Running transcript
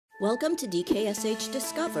Welcome to DKSH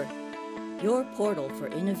Discover, your portal for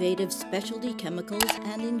innovative specialty chemicals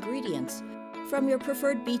and ingredients from your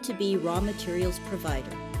preferred B2B raw materials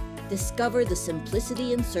provider. Discover the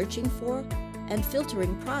simplicity in searching for and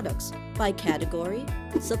filtering products by category,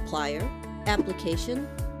 supplier, application,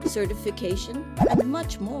 certification, and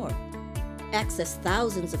much more. Access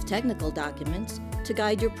thousands of technical documents to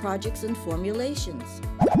guide your projects and formulations.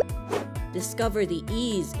 Discover the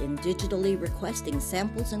ease in digitally requesting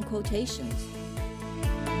samples and quotations.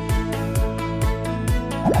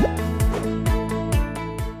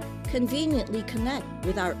 Conveniently connect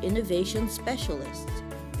with our innovation specialists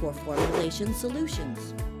for formulation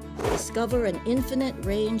solutions. Discover an infinite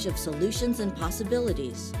range of solutions and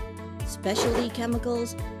possibilities, specialty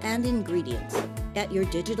chemicals and ingredients at your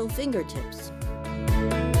digital fingertips.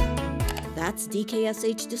 That's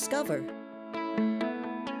DKSH Discover.